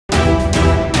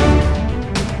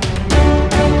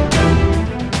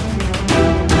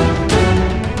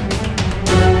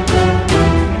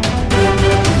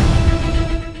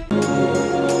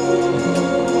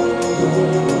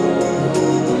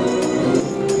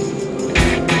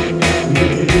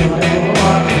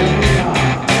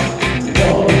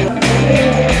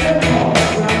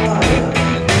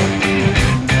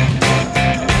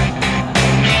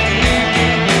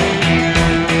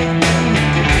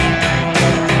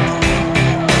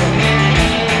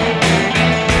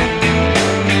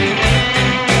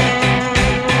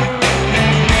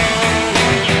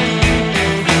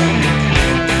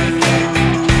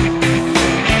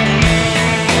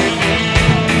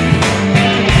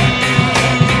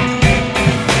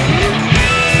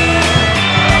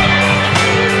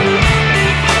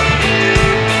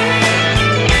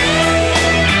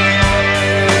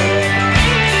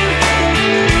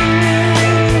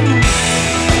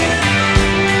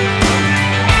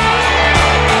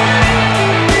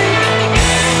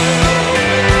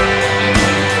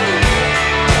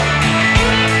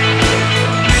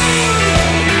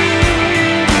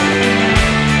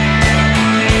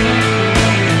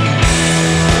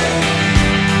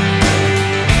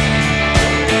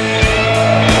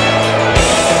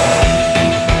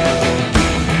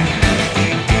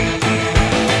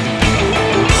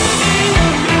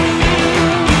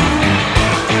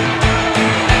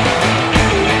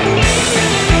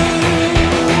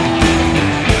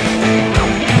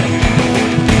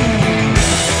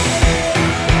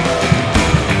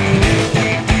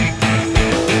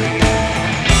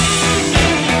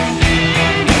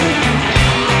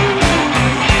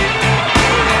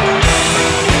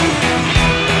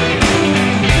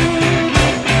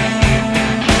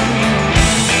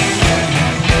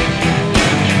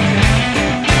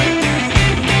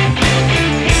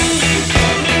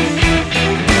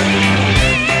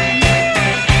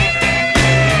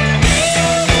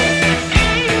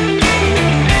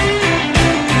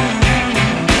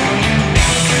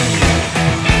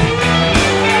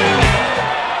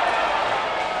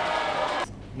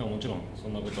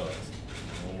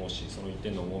思うし、その1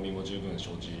点の重みも十分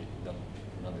承知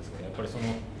なんですが、やっぱりその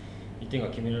1点が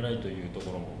決めれないというと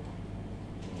ころも、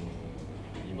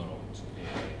今の、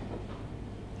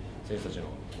選手たちのな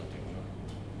んていうかな、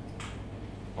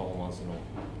パフォーマンスの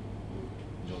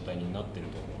状態になっている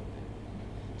と思うので、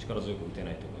力強く打て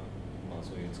ないとか、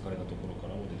そういう疲れたところか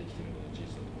らも出てきているのが事実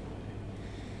だと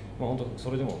思うので、本当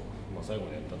それでも、最後ま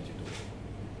でやったっていうところ、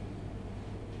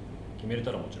決めれ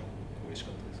たらもちろん嬉し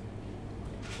かったです。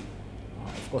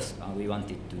Of course, we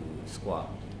wanted to score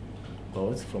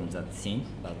goals from that scene,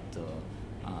 but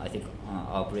I think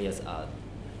our players are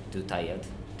too tired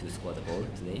to score the goal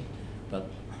today. But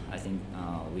I think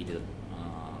we did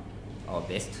our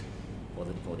best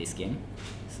for this game.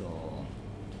 So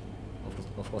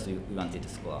of course we wanted to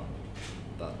score,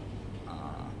 but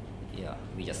yeah,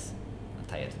 we just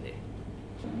tired today.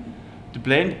 The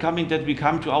blame coming that we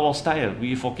come to our style.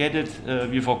 We forgot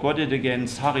it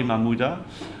against Hari Mahmouda.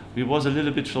 We was a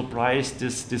little bit surprised.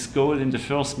 This goal in the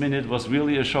first minute was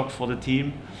really a shock for the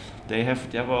team. They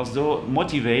were so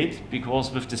motivated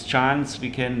because with this chance we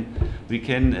can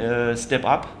step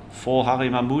up for Hari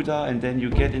Mahmouda, and then you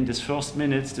get in this first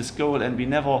minutes this goal, and we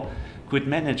never could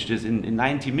manage this in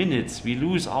 90 minutes. We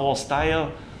lose our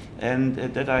style, and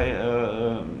that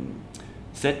I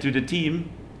said to the team,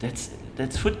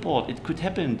 that's football. It could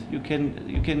happen. You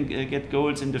can get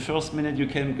goals in the first minute. You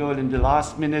can goal in the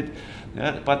last minute,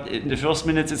 but in the first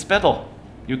minutes it's better.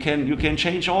 You can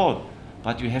change all,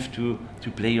 but you have to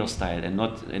play your style and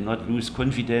not lose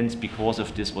confidence because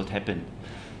of this what happened.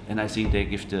 And I think they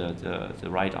give the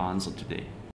right answer today.